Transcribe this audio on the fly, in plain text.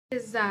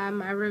This is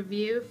my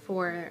review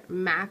for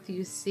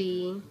Matthew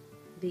C.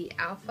 the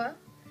Alpha.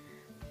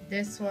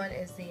 This one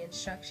is the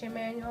instruction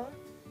manual,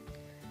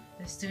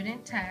 the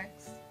student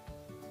text,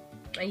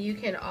 and you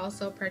can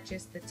also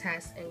purchase the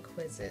tests and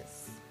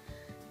quizzes.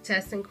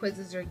 Tests and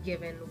quizzes are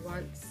given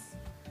once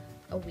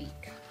a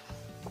week.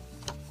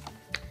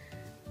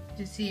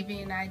 Just to give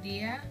you an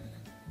idea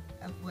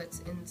of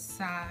what's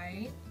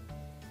inside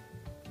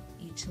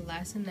each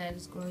lesson that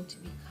is going to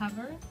be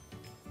covered.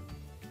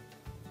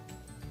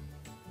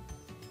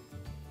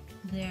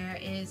 There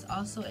is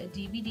also a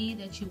DVD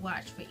that you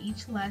watch for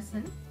each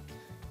lesson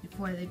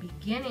before the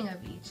beginning of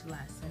each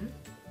lesson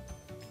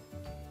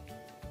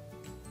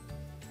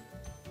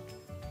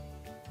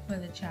for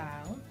the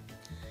child.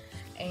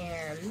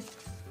 And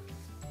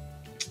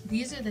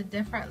these are the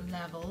different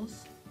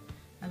levels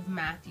of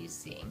Matthew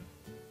C.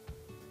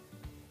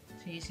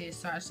 So you see it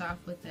starts off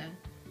with the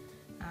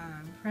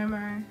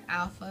primer,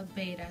 alpha,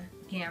 beta,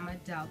 gamma,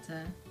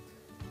 delta,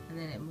 and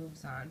then it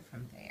moves on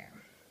from there.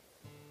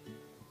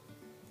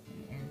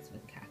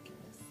 With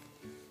calculus.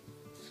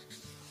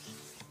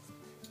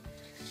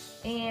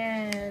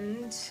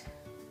 And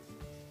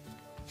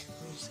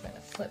I'm just going to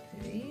flip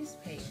through these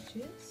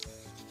pages.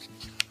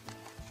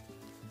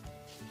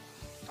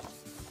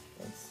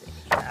 Let's see.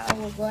 I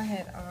will go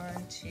ahead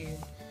on to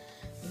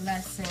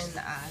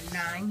lesson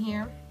 9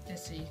 here,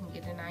 just so you can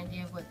get an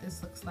idea of what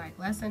this looks like.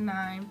 Lesson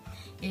 9,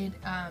 it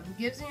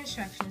gives the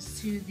instructions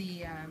to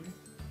the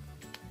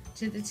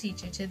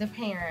teacher, to the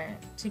parent,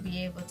 to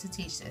be able to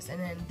teach this. And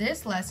then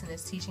this lesson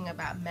is teaching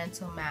about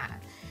mental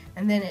math.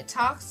 And then it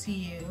talks to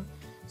you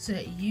so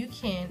that you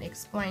can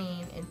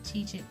explain and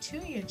teach it to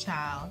your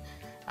child,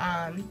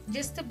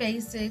 just the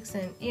basics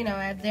and,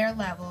 at their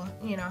level,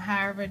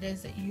 however it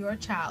is that your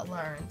child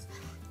learns.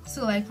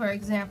 So like, for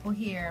example,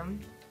 here,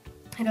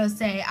 it'll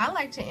say, I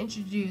like to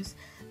introduce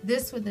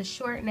this with a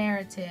short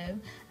narrative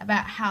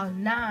about how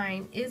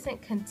 9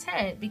 isn't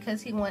content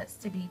because he wants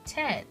to be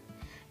 10.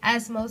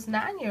 Ask most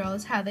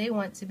 9-year-olds how they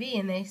want to be,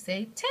 and they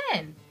say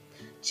 10.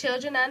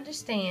 Children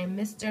understand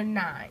Mr.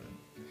 9.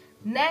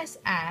 Next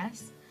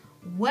asks,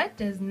 what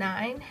does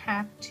 9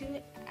 have to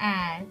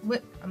add?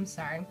 What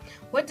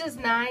does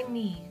 9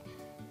 need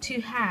to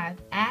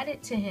have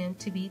added to him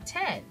to be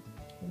 10?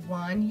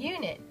 1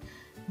 unit.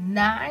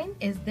 9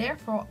 is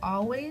therefore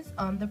always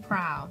on the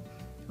prowl,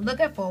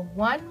 looking for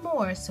 1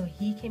 more so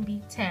he can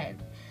be 10.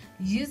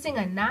 Using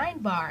a 9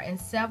 bar and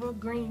several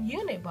green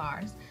unit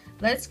bars,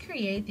 let's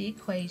create the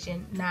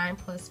equation 9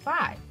 plus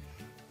 5.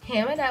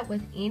 Ham it up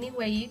with any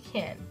way you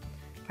can,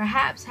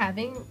 perhaps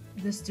having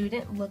the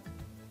student look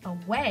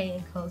away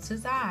and close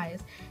his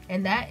eyes.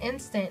 In that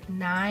instant,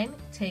 9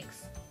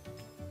 takes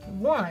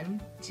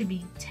 1 to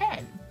be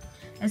 10.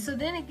 And so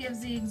then it gives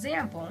the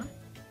example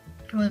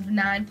with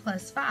 9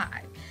 plus 5.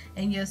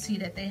 And you'll see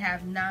that they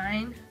have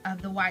 9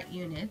 of the white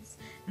units,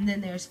 and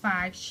then there's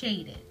 5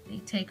 shaded. They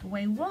take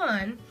away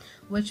 1,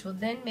 which will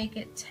then make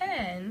it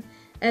 10,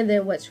 and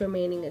then what's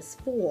remaining is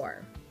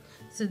 4.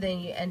 So then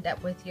you end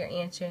up with your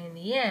answer in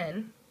the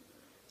end.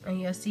 And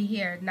you'll see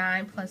here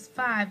 9 plus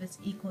 5 is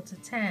equal to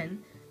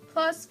 10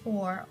 plus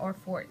 4, or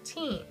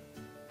 14.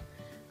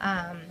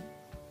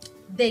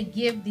 They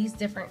give these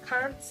different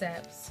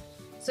concepts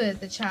so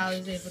that the child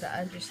is able to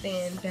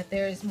understand that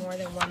there is more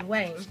than one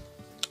way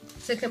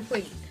to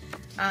complete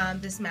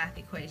this math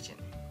equation.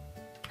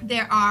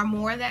 There are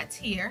more that's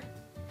here.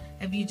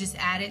 If you just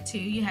add it to,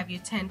 you have your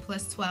 10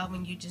 plus 12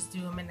 and you just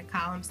do them in the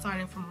column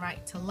starting from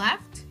right to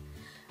left.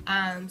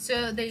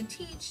 So they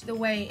teach the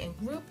way in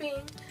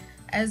grouping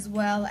as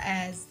well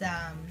as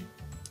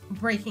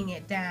breaking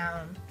it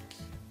down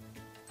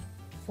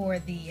for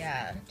the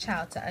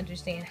child to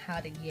understand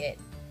how to get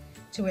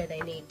to where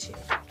they need to.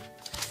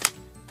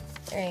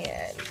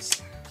 And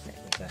let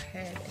me go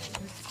ahead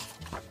and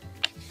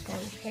turn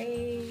the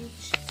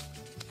page.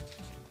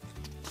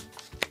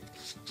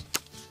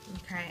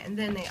 Okay, and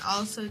then they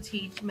also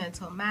teach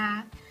mental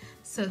math,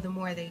 so the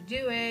more they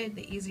do it,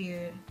 the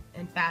easier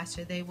and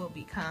faster they will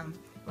become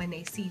when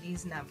they see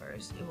these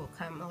numbers. It will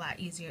come a lot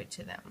easier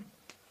to them.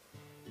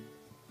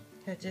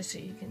 So just so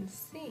you can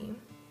see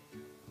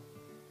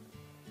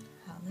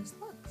how this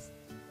looks.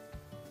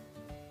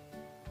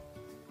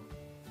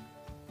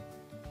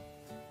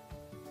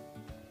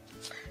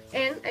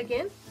 And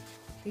again,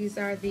 these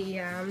are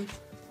the,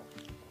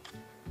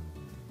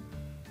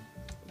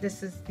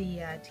 this is the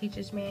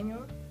teacher's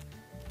manual.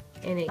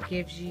 And it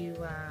gives you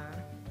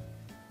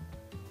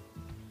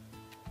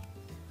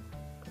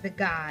the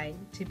guide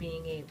to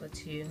being able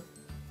to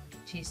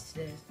teach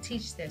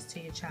this to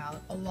your child,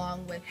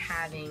 along with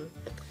having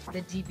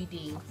the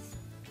DVD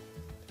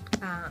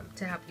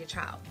to help your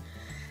child.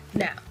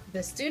 Now,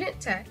 the student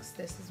text,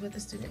 this is what the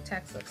student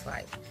text looks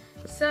like.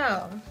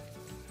 So,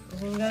 we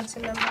can go to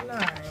number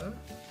 9.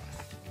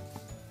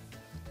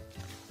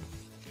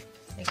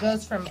 It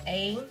goes from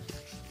A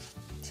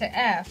to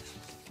F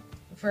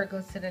before it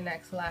goes to the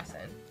next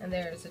lesson. And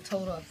there's a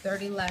total of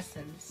 30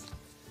 lessons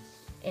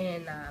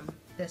in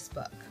this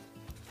book.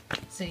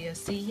 So you'll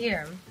see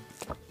here,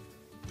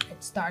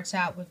 it starts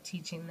out with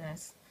teaching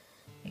this.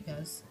 It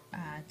goes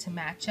to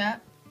match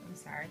up. I'm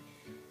sorry.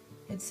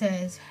 It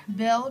says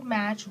build,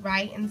 match,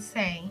 write, and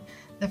say.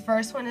 The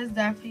first one is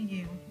done for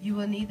you. You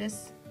will need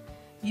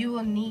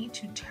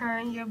to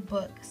turn your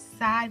book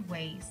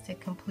sideways to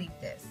complete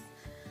this.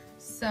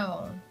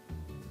 So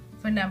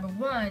for number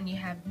 1, you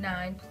have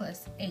 9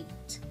 plus 8.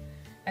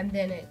 And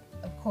then it,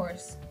 of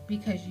course,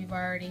 because you've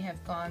already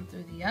have gone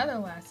through the other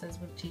lessons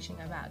with teaching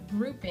about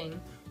grouping,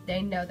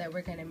 they know that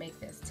we're going to make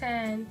this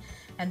 10,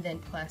 and then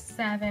plus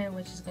 7,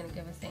 which is going to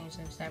give us the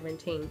answer of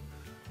 17.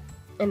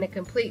 In the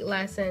complete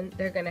lesson,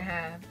 they're going to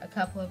have a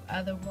couple of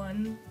other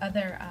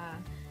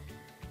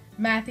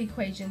math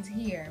equations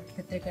here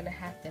that they're going to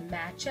have to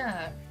match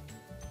up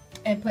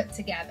and put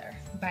together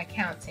by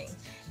counting.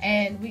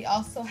 And we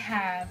also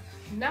have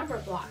number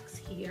blocks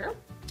here,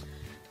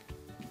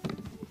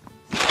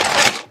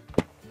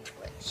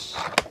 which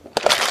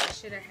I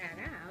should have had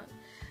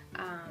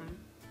out,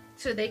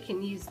 so they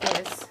can use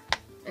this,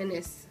 and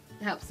this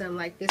helps them.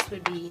 Like this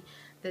would be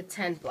the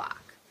 10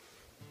 block,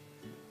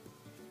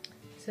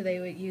 so they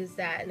would use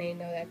that, and they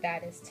know that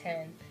that is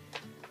 10,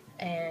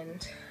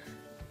 and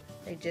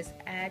they just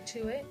add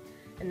to it,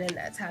 and then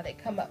that's how they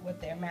come up with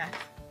their math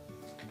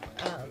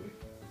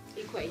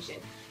equation.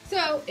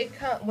 So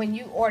when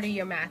you order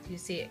your math, you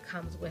see it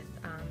comes with,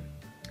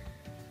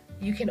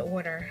 you can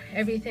order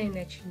everything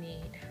that you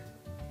need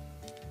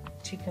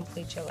to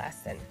complete your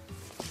lesson.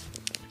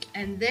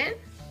 And then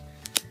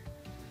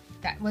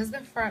that was the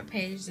front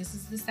page. This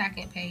is the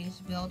second page,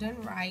 build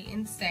and write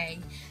and say.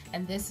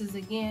 And this is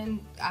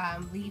again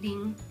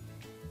leading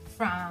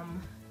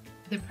from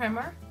the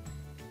primer.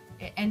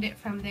 It ended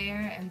from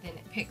there, and then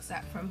it picks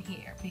up from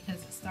here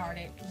because it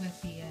started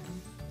with the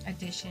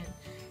addition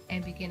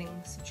and beginning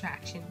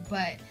subtraction.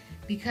 But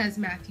because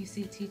Math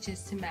UC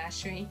teaches to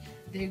mastery,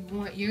 you're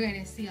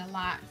going to see a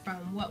lot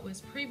from what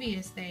was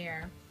previous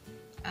there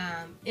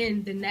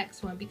in the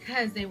next one,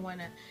 because they want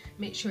to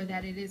make sure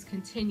that it is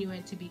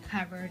continuing to be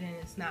covered and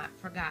it's not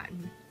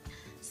forgotten.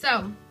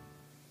 So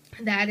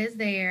that is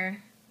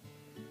there,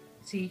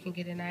 so you can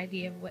get an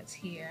idea of what's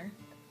here.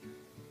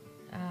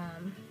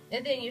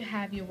 And then you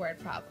have your word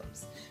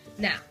problems.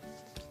 Now,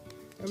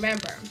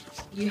 remember,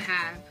 you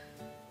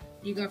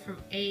go from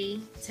A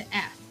to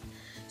F.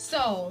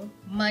 So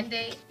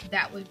Monday,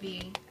 that would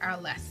be our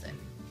lesson.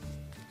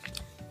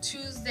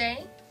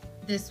 Tuesday,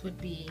 this would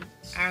be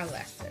our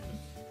lesson.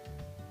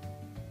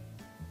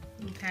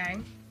 Okay.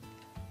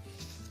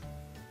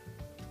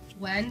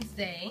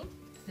 Wednesday,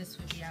 this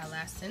would be our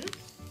lesson.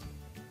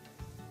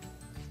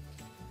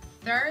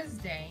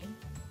 Thursday,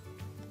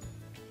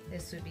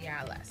 this would be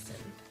our lesson.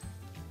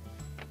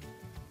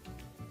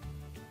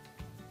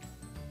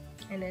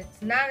 And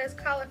it's not as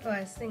colorful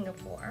as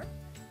Singapore.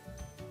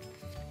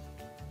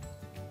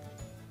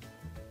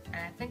 And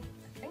I think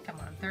I'm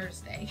on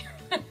Thursday.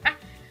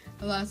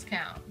 I lost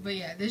count. But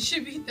yeah, this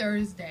should be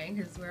Thursday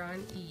because we're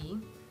on E.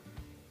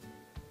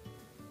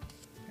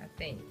 I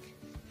think.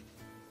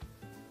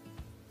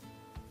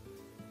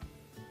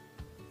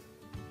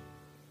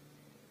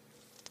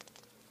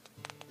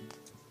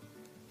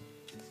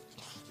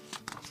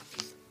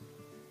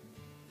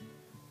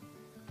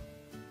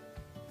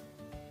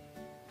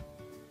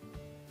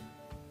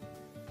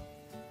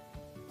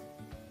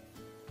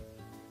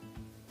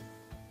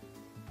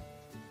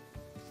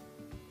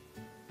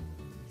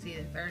 It's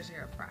either Thursday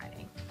or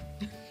Friday.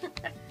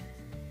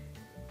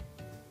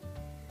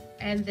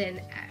 And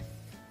then F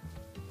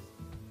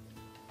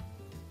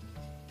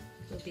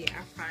will be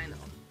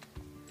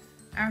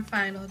our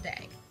final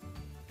day.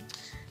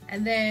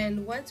 And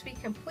then once we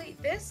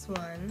complete this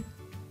one,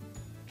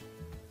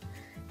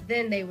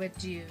 then they would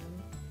do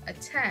a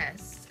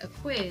test, a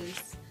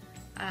quiz,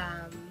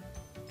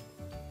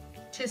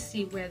 to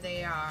see where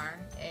they are,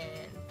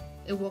 and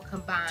it will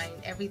combine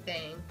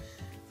everything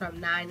from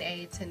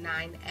 9A to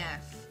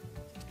 9F.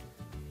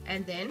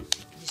 And then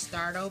you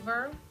start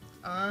over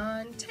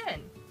on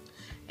 10.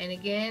 And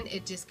again,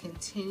 it just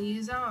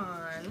continues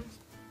on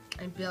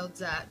and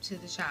builds up to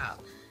the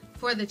child,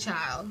 for the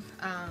child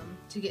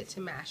to get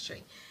to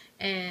mastery.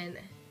 And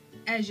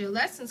as your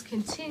lessons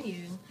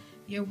continue,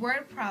 your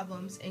word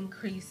problems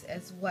increase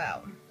as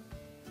well,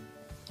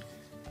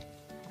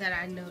 that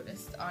I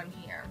noticed on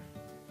here.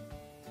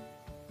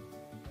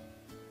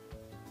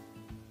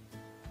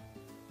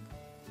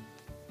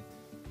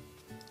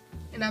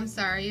 And I'm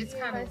sorry, it's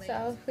kind of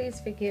late.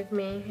 Please forgive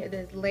me. It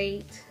is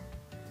late,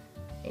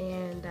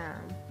 and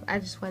I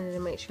just wanted to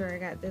make sure I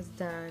got this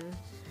done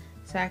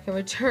so I can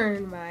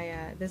return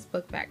my this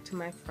book back to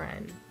my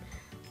friend.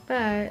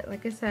 But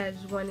like I said, I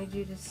just wanted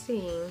you to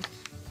see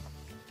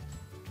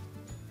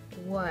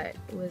what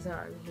was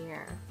on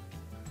here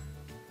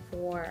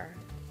for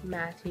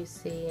Math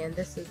UC, and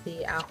this is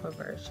the alpha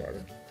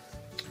version.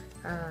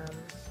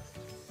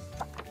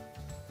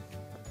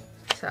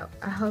 So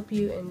I hope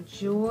you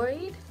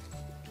enjoyed.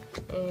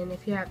 And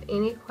if you have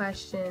any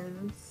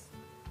questions,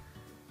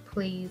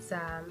 please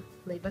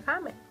leave a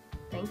comment.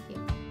 Thank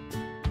you.